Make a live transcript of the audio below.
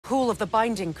pool of the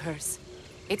binding curse.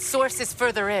 Its source is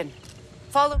further in.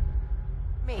 Follow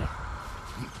me.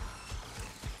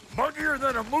 Muggier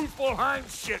than a Muspelheim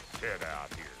shit pit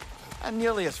out here. And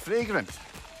nearly as fragrant.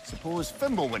 Suppose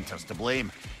Fimbulwinter's to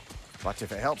blame. But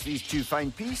if it helps these two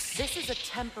find peace... This is a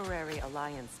temporary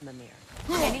alliance, Mimir.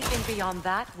 Anything beyond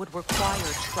that would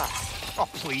require trust. Oh,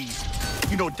 please.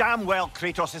 You know damn well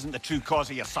Kratos isn't the true cause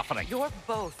of your suffering. You're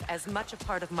both as much a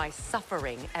part of my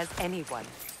suffering as anyone.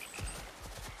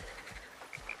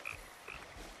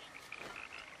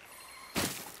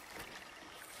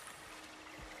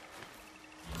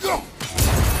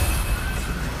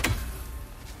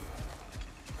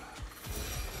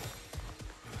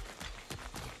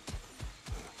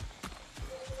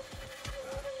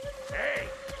 Hey,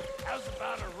 how's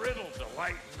about a riddle to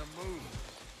lighten the mood?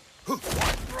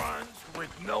 What runs with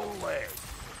no legs?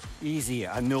 Easy,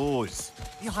 a nose.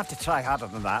 You'll have to try harder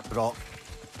than that, Brock.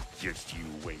 Just you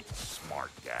wait,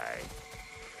 smart guy.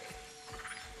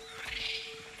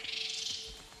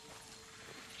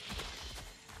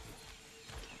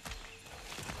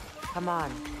 Come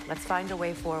on, let's find a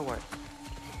way forward.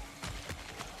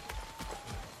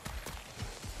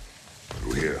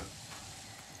 Through here.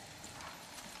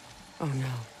 Oh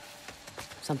no.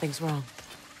 Something's wrong.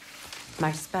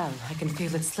 My spell, I can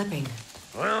feel it slipping.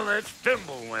 Well, that's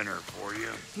Fimbulwinter for you.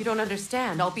 You don't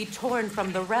understand. I'll be torn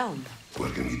from the realm.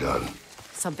 What can be done?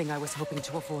 Something I was hoping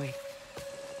to avoid.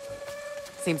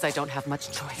 Seems I don't have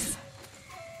much choice.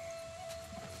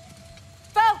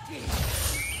 Falky!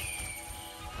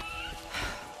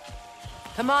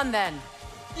 Come on, then.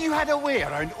 You had a way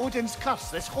around Odin's curse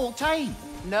this whole time.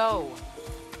 No.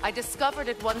 I discovered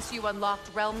it once you unlocked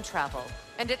realm travel.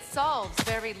 And it solves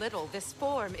very little. This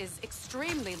form is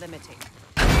extremely limiting.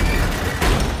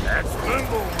 That's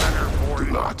Fimbulwinter for Do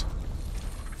you. not.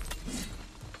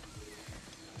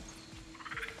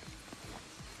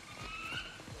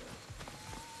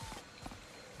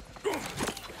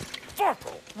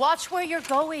 Fuckle! Watch where you're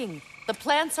going. The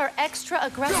plants are extra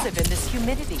aggressive in this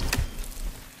humidity.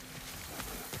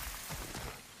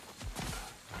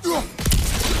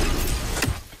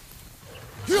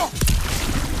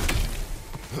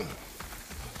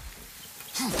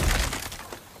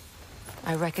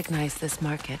 I recognize this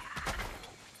market.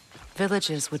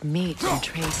 Villages would meet and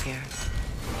trade here.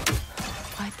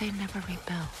 Why'd they never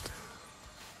rebuild?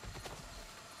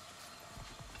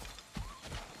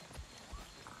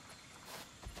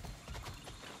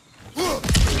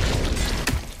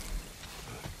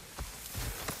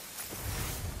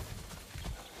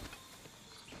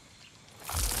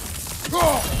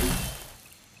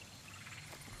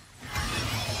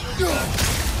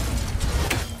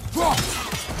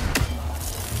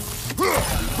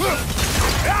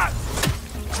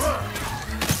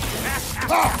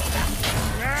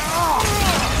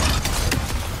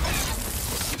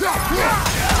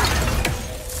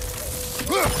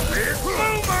 Big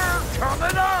boomer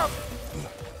coming up!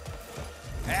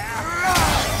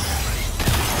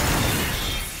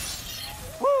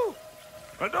 Woo!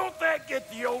 But don't that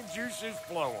get the old juices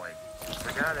flowing?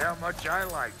 Forgot how much I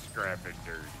like scrapping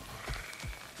dirt.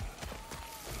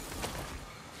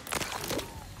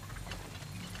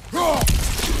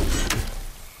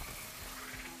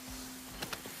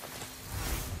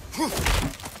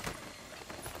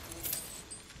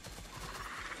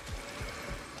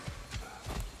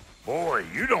 Boy,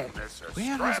 you don't miss a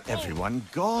Where has scrapple. everyone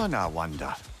gone, I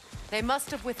wonder? They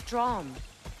must have withdrawn,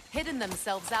 hidden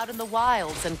themselves out in the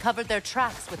wilds and covered their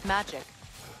tracks with magic.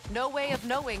 No way of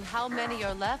knowing how many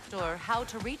are left or how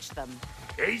to reach them.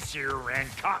 Aesir ran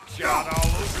cockshot all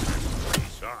over this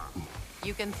place, huh?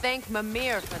 You can thank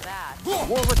Mimir for that. War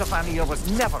with the Vanir was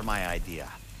never my idea.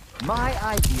 My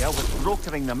idea was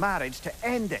brokering the marriage to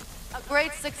end it. A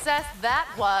great success that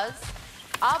was.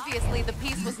 Obviously, the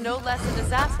peace was no less a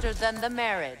disaster than the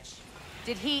marriage.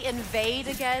 Did he invade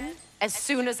again, as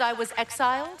soon as I was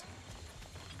exiled?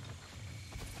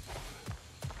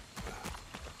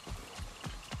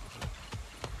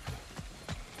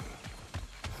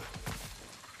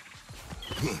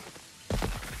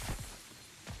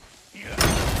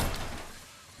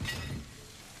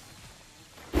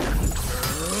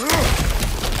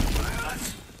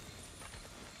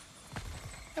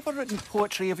 Ever written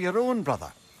poetry of your own,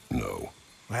 brother? No.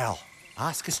 Well,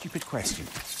 ask a stupid question.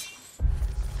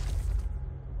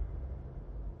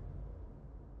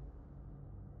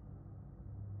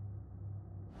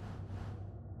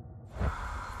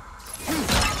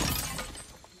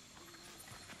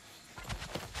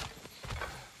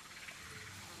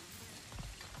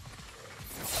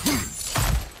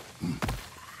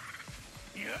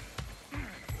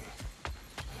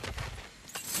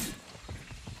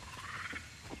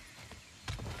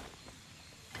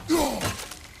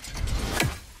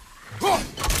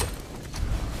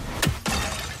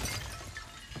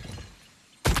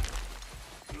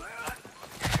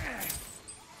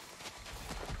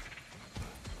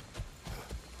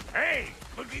 Hey,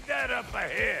 look at that up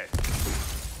ahead.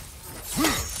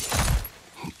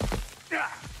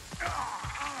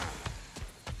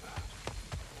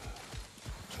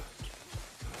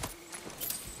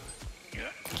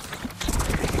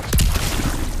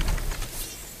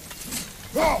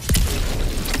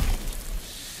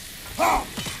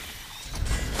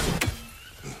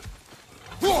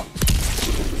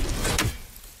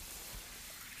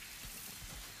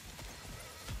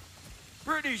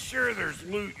 Pretty sure there's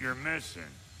loot you're missing,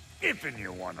 if and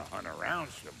you want to hunt around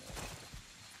some more.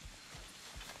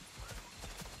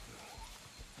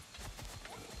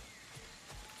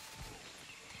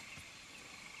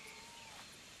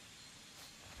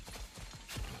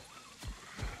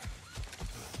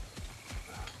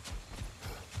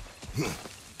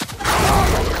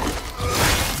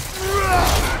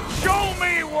 Show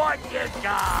me what you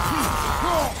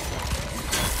got!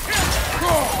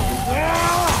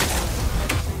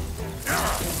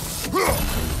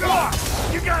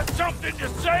 You got something to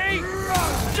say?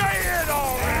 Say it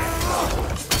already!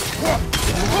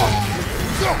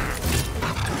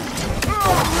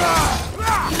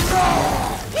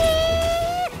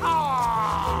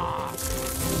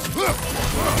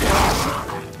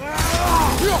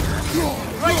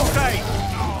 Right tight!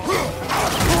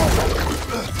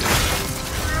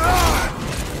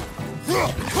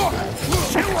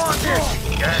 You want this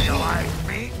gang-like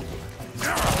meat?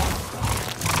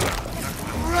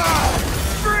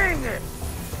 Bring it!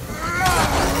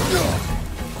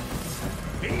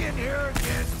 Being here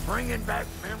again, bringing back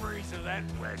memories of that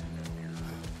wedding of yours.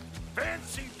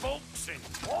 Fancy folks and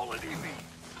quality meat.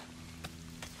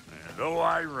 Though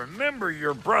I remember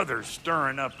your brother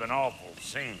stirring up an awful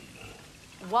scene.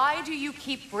 Why do you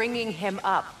keep bringing him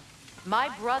up? My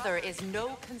brother is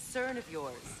no concern of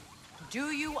yours.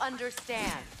 Do you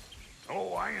understand?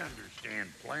 Oh, I understand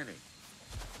plenty.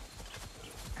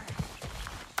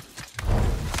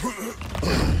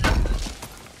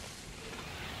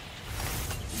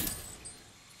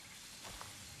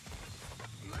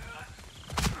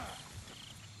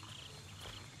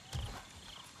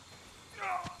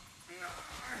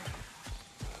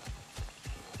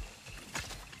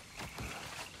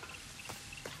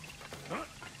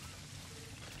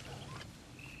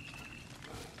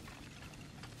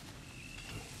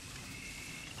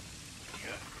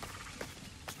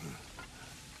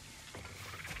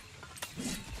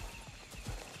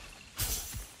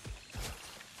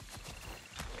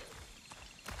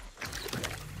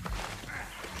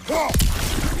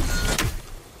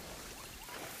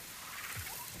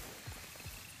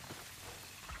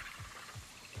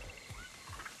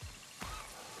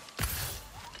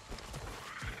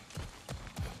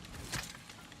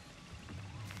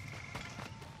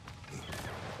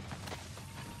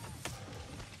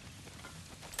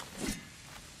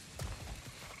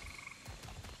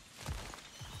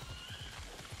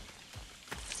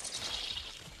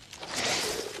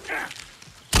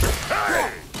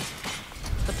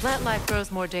 Plant life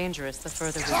grows more dangerous the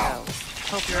further we go.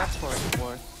 Hope you're up for it,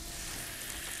 War.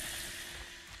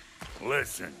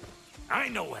 Listen, I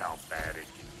know how bad it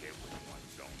can get with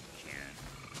one's own kin.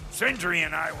 Sindri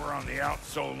and I were on the out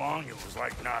so long it was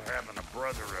like not having a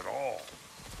brother at all.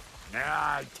 Now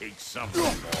I take some of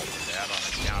that on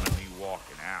account of me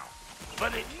walking out.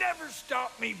 But it never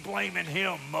stopped me blaming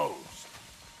him most.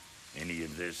 Any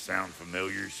of this sound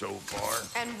familiar so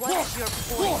far? And what's your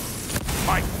point?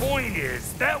 My point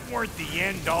is, that weren't the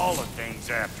end-all of things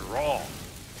after all.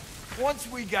 Once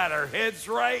we got our heads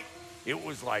right, it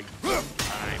was like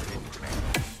time in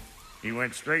France. He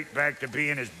went straight back to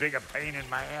being as big a pain in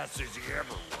my ass as he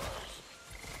ever was.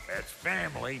 That's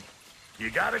family. You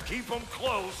gotta keep them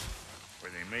close, or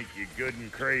they make you good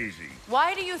and crazy.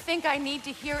 Why do you think I need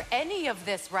to hear any of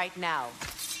this right now?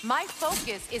 My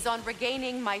focus is on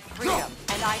regaining my freedom,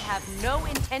 and I have no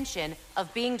intention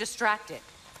of being distracted.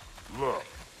 Look,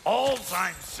 all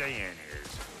I'm saying is,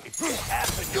 if you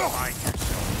happen to find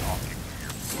yourself talking to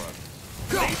your brother,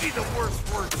 maybe the worst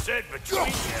word said between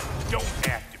you don't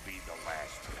have to be the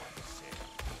last one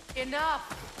said. Enough!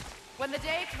 When the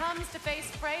day comes to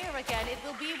face Freyr again, it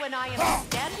will be when I am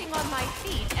standing on my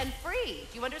feet and free.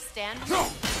 Do you understand me?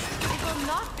 It will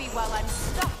not be while I'm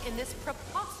stuck in this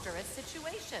preposterous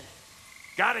situation.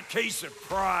 Got a case of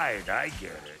pride, I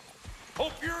get it.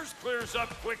 Hope yours clears up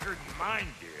quicker than mine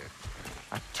did.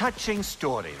 A touching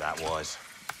story, that was.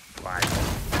 Like,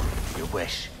 You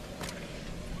wish.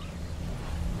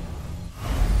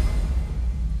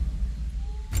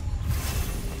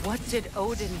 What did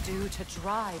Odin do to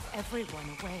drive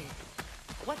everyone away?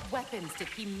 What weapons did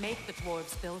he make the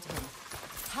dwarves build him?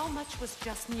 How much was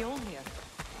just Mjolnir?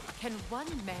 Can one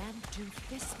man do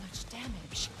this much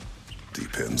damage?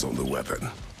 Depends on the weapon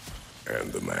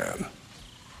and the man.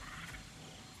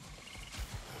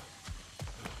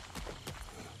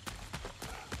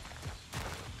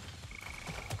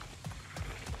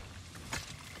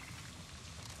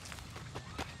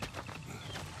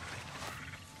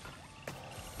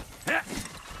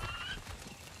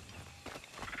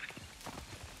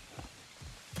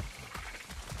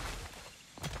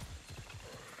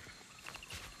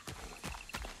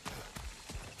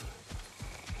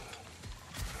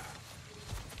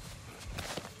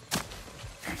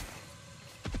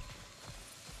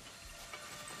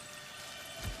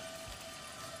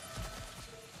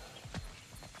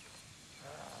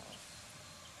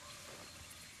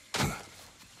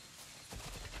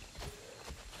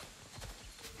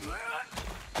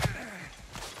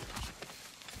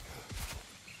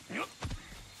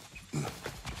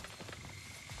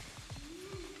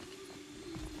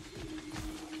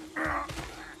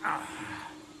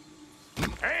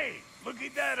 Hey, look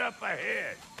at that up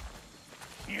ahead.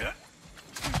 Yeah.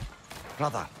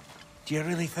 Brother, do you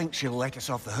really think she'll let us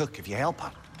off the hook if you help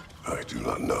her? I do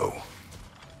not know.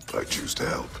 I choose to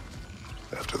help.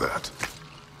 After that,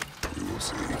 we will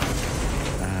see.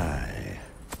 Aye.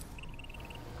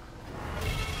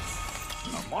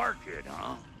 A market,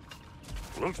 huh?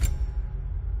 Looks...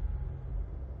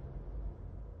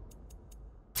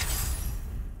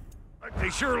 like they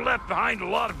sure left behind a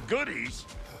lot of goodies.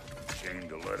 Shame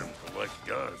to let them collect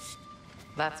dust.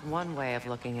 That's one way of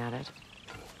looking at it.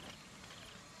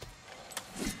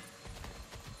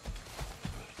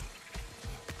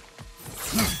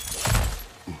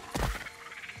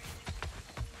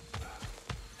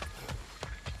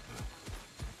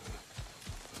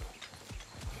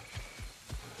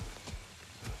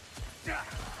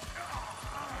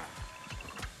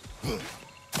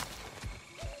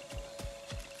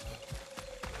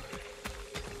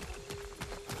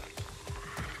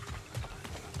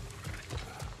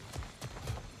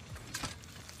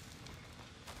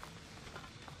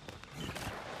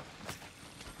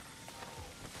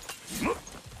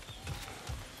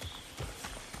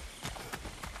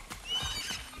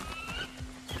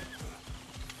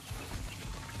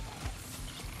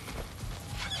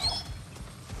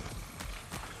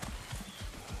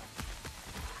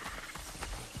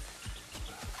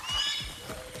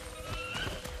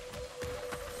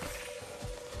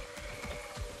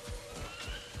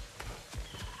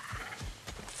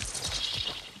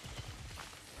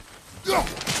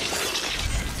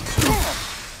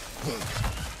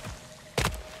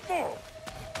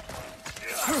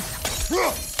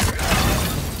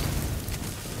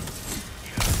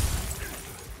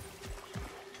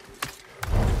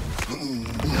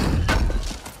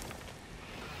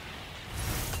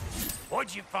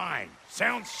 What'd you find?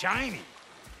 Sounds shiny.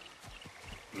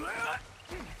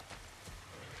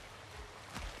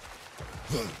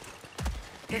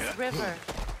 This river.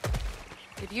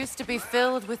 It used to be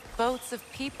filled with boats of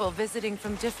people visiting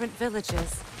from different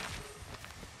villages.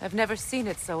 I've never seen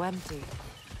it so empty.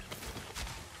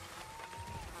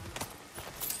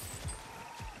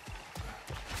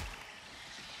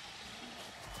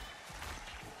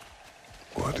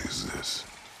 What is this?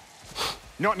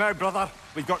 Not now, brother.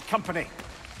 We've got company.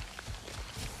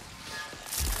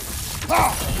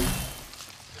 What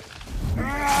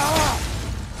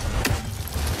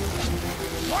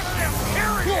are them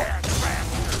carrying at,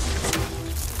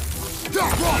 bastards? You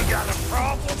got a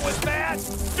problem with that?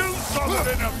 Do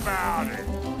something about it!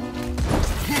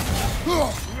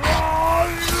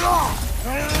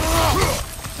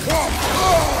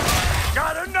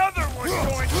 Got another one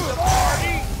going to the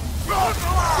party!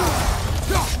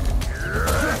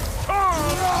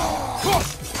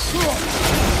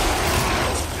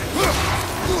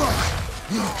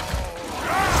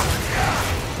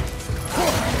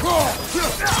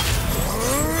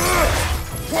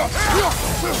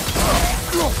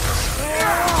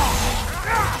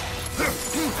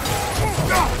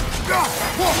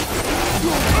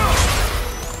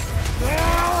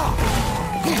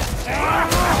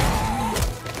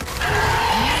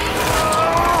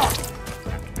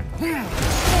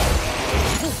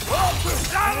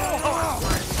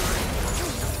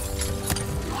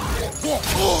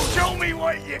 Show me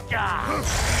what you got!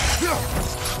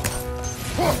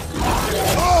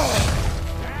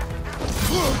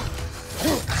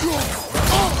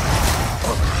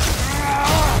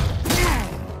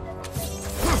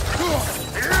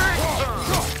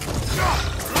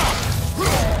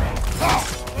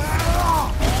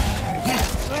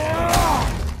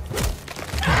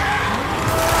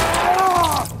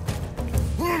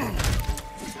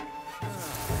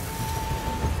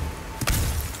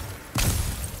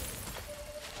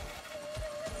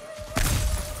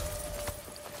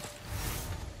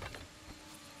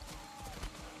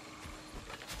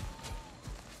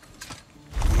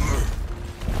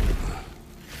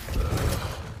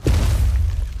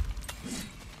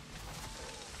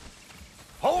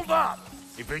 hold up!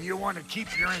 If you want to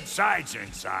keep your insides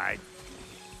inside.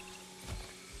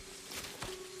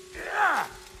 Yeah!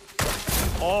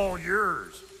 All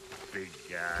yours, big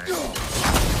guy.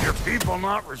 Your people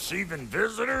not receiving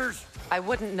visitors? I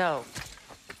wouldn't know.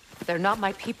 They're not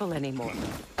my people anymore.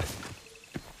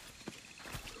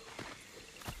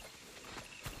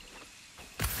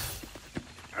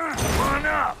 Come on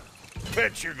up.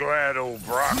 Bet you're glad old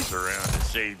Brock's around to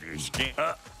save your skin.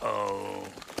 Uh-oh.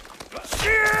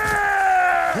 Shit!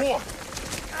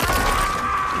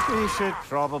 We should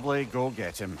probably go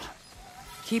get him.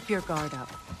 Keep your guard up.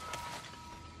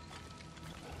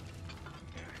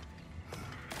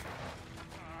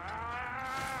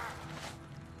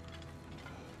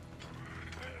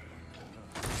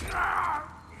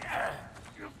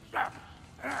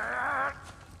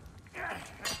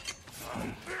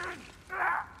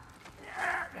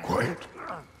 Quiet.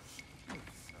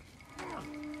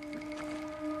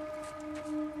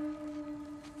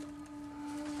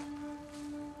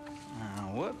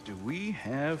 Now, what do we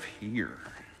have here?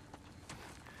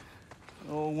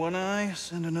 Oh, One Eye,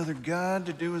 send another god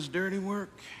to do his dirty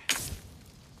work.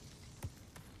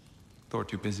 Thor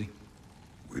too busy?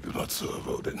 We do not serve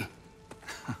Odin.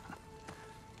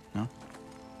 No?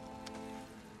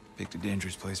 Picked a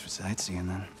dangerous place for sightseeing,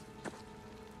 then.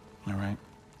 All right.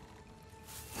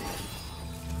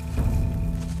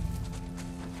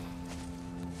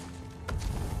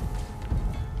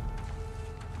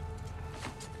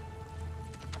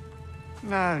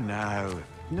 Now.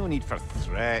 No need for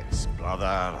threats,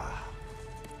 brother.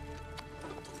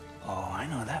 Oh, I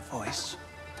know that voice.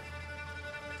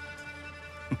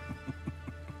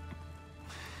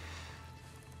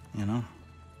 You know,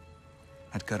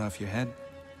 I'd cut off your head,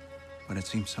 but it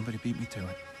seems somebody beat me to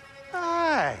it.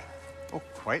 Aye. Oh,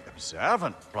 quite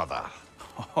observant, brother.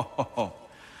 Oh,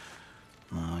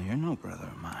 no, you're no brother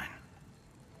of mine.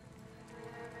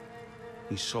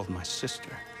 You sold my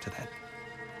sister to that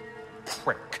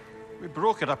prick. We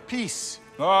brokered a peace.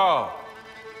 Oh!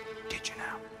 Did you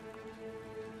now?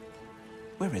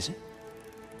 Where is it?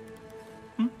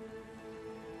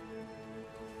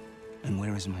 And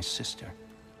where is my sister?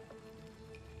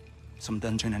 Some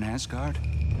dungeon in Asgard?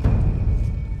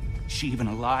 She even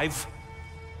alive?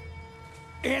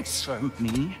 Answer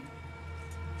me.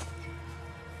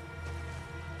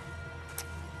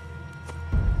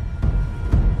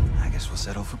 I guess we'll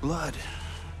settle for blood.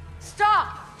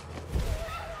 Stop!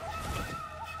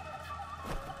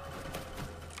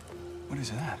 What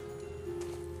is that?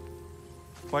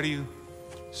 Why do you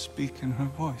speak in her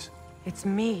voice? It's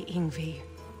me, Ingvi.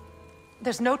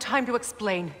 There's no time to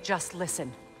explain, just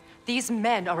listen. These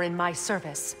men are in my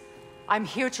service. I'm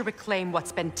here to reclaim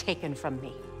what's been taken from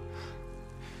me.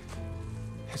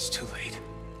 It's too late.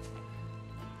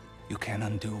 You can't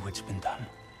undo what's been done.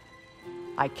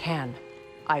 I can.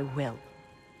 I will.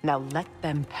 Now let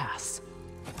them pass.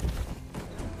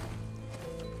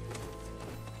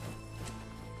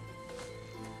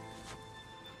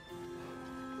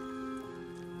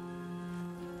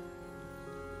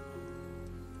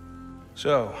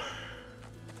 So,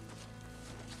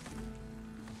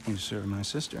 you serve my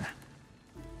sister.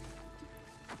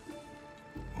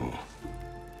 Oh.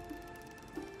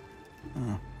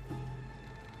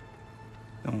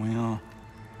 Don't we all?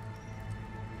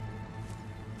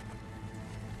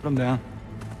 Put him down.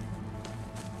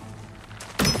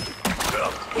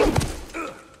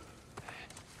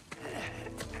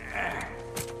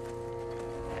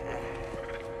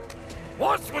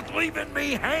 What's with leaving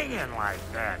me hanging like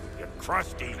that, you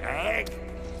crusty hag?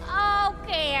 Oh,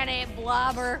 can it,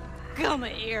 Blobber? Come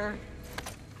here.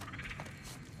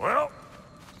 Well,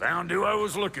 found who I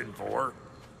was looking for.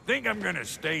 Think I'm gonna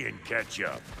stay and catch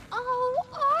up. Oh,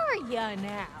 are ya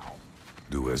now?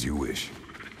 Do as you wish.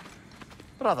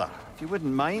 Brother, if you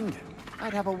wouldn't mind,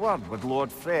 I'd have a word with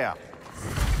Lord Freyr.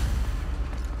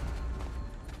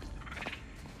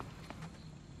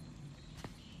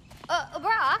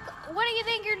 Brock, what do you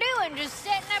think you're doing? Just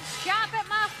setting up shop at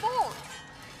my fort?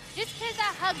 Just 'cause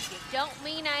I hugged you don't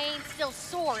mean I ain't still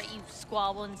sore at you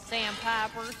squabbling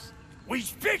sandpipers. We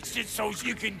fixed it so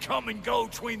you can come and go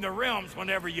between the realms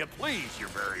whenever you please. You're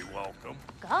very welcome.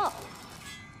 Go.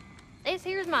 This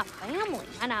here's my family,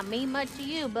 and I mean much to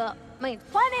you, but means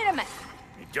plenty to me.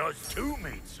 It does too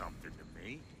mean something to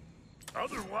me.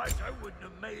 Otherwise, I wouldn't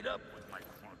have made up with my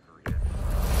clunker yet.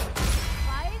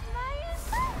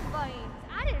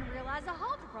 I didn't realize the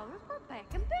Halter brothers were back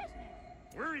in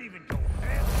business. We're even going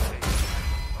past things like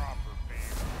a proper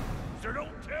family. So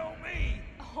don't tell me.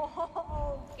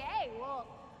 Okay, well,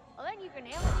 then you can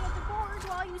nail me at the quarters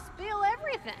while you spill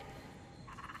everything.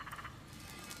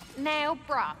 Now,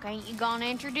 Brock, ain't you gonna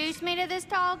introduce me to this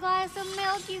tall glass of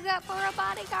milk you got for a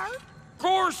bodyguard? Of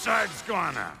course I was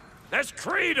gonna. That's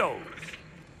Kratos.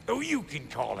 Oh, you can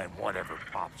call him whatever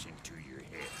pops into your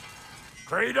head.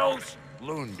 Kratos,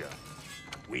 Lunda.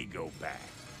 We go back.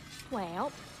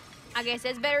 Well, I guess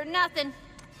that's better than nothing.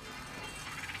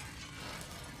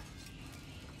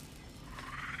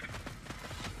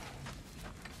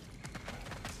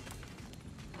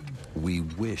 We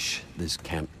wish this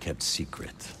camp kept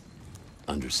secret.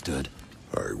 Understood?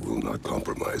 I will not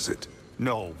compromise it.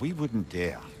 No, we wouldn't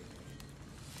dare.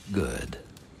 Good.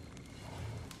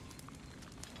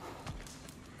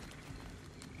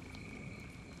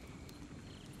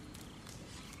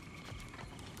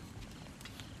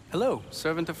 Hello,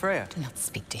 servant of Freya. Do not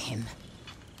speak to him.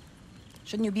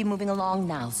 Shouldn't you be moving along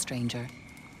now, stranger?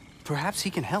 Perhaps he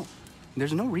can help.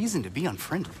 There's no reason to be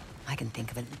unfriendly. I can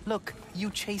think of it. Look, you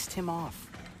chased him off.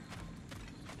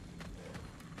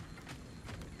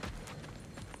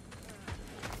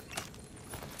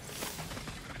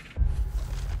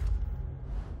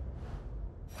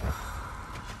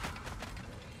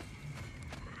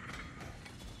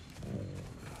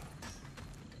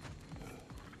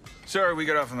 Sorry we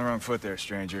got off on the wrong foot there,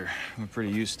 stranger. We're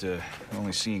pretty used to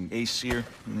only seeing Aesir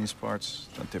in these parts.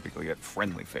 Don't typically get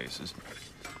friendly faces.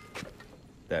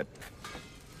 That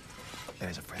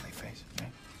is a friendly face, right?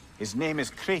 His name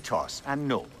is Kratos, and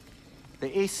no, the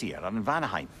Aesir are in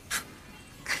Vanaheim.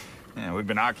 Yeah, we've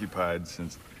been occupied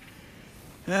since...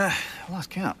 I lost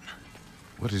count.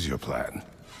 What is your plan?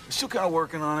 We're still kind of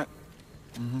working on it.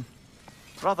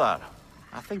 Brother,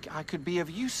 I think I could be of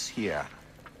use here.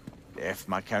 If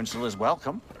my counsel is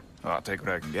welcome. Well, I'll take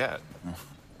what I can get.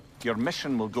 Your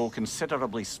mission will go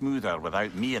considerably smoother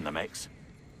without me in the mix.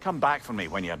 Come back for me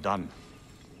when you're done.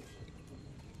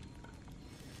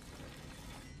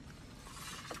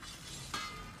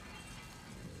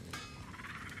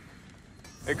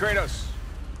 Hey, Kratos.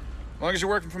 As long as you're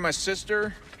working for my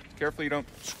sister, careful you don't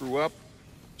screw up.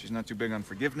 She's not too big on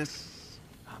forgiveness.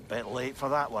 A bit late for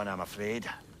that one, I'm afraid.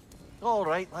 All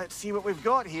right, let's see what we've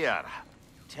got here.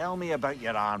 Tell me about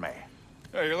your army.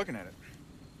 Oh, you're looking at it.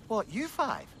 What, you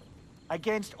five?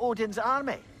 Against Odin's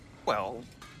army? Well,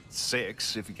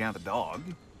 6 if you count the dog.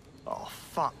 Oh,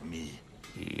 fuck me.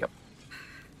 Yep.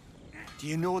 Do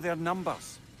you know their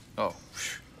numbers? Oh,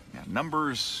 yeah,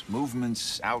 numbers,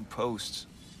 movements, outposts.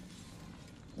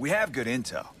 We have good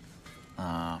intel.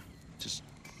 Just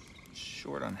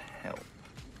short on help.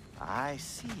 I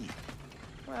see.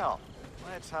 Well,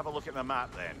 let's have a look at the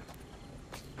map then.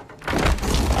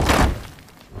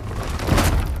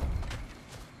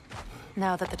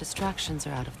 Now that the distractions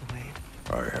are out of the way,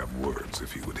 I have words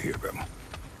if you would hear them.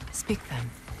 speak them.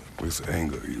 This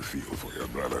anger you feel for your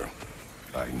brother,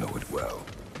 I know it well.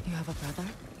 You have a brother?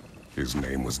 His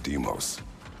name was Deimos.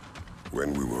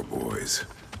 When we were boys,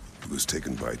 he was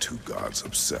taken by 2 gods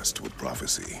obsessed with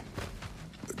prophecy.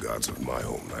 The gods of my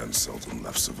homeland seldom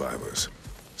left survivors,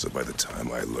 so by the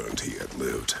time I learned he had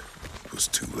lived, it was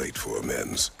too late for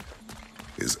amends.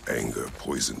 His anger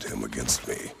poisoned him against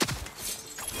me.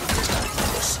 I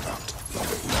never stopped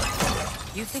loving my brother.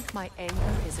 You think my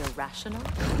anger is irrational?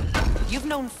 You've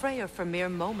known Freyr for mere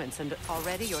moments, and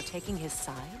already you're taking his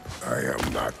side? I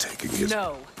am not taking his...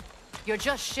 No. You're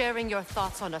just sharing your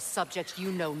thoughts on a subject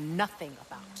you know nothing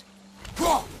about.